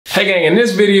Hey gang, in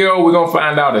this video, we're gonna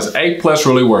find out is A+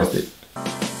 really worth it?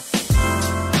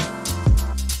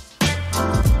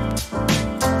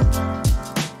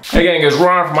 Hey gang, it's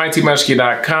Ron from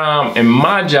ITMasterKey.com, and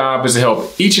my job is to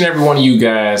help each and every one of you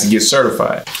guys get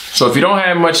certified. So if you don't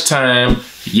have much time,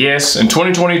 yes, in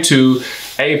 2022,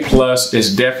 A+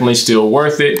 is definitely still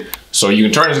worth it. So you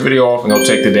can turn this video off and go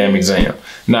take the damn exam.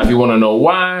 Now, if you wanna know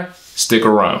why, stick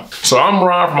around. So I'm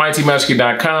Ron from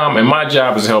ITMasterKey.com, and my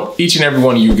job is to help each and every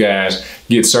one of you guys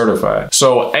get certified.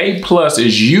 So A+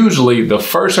 is usually the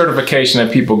first certification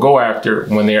that people go after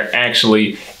when they're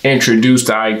actually introduced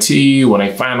to IT, when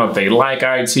they find out they like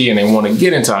IT and they want to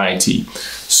get into IT.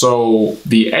 So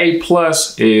the A+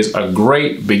 is a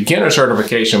great beginner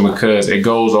certification because it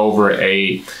goes over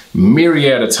a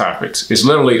myriad of topics. It's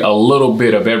literally a little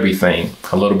bit of everything,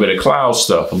 a little bit of cloud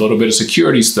stuff, a little bit of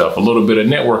security stuff, a little bit of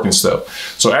networking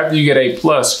stuff. So after you get A+,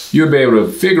 you'll be able to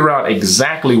figure out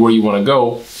exactly where you want to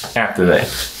go after that.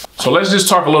 So let's just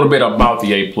talk a little bit about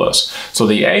the A+. So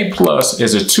the A+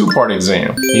 is a two-part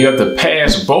exam. You have to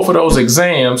pass both of those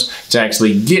exams to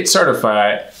actually get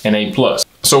certified in A+.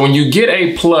 So when you get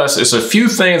A+, it's a few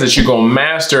things that you're gonna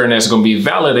master and that's gonna be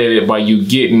validated by you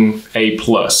getting A+.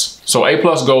 So A+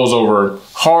 goes over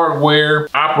hardware,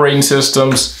 operating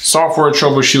systems, software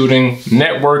troubleshooting,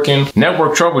 networking,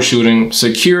 network troubleshooting,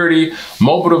 security,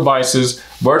 mobile devices,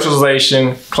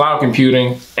 virtualization, cloud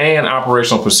computing, and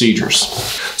operational procedures.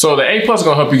 So the A+ is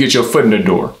gonna help you get your foot in the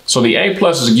door. So the A+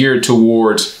 is geared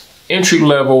towards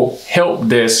entry-level help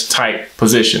desk type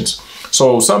positions.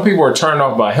 So some people are turned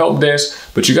off by help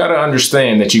desk, but you gotta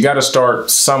understand that you gotta start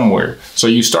somewhere. So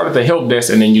you start at the help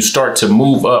desk and then you start to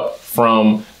move up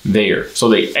from there. So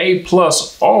the A+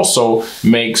 also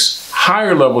makes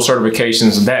higher level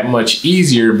certifications that much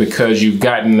easier because you've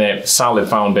gotten that solid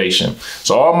foundation.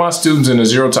 So all my students in the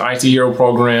Zero to IT Hero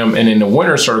program and in the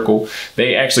Winner Circle,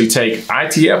 they actually take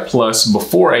ITF+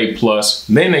 before A+,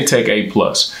 then they take A+.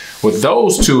 With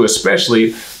those two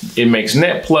especially, it makes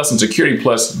Net+ and Security+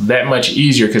 that much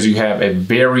easier because you have a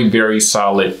very, very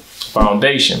solid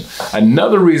foundation.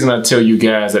 Another reason I tell you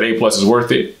guys that A+ is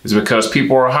worth it is because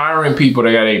people are hiring people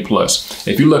that got A+.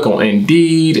 If you look on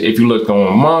Indeed, if you look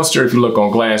on Monster, if you look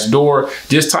on Glassdoor,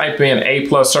 just type in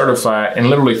A+ certified and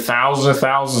literally thousands and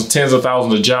thousands, tens of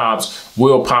thousands of jobs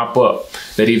will pop up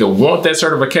that either want that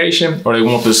certification or they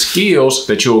want the skills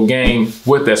that you'll gain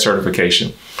with that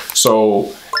certification.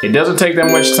 So it doesn't take that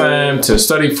much time to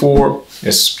study for.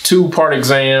 It's a two-part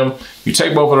exam. You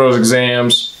take both of those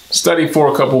exams, study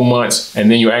for a couple months, and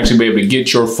then you'll actually be able to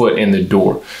get your foot in the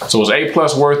door. So is A+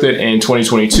 worth it in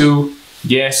 2022?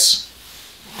 Yes.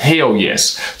 Hell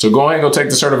yes. So go ahead and go take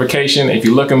the certification. If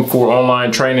you're looking for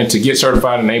online training to get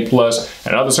certified in A+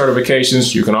 and other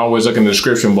certifications, you can always look in the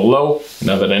description below.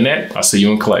 And other than that, I'll see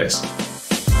you in class.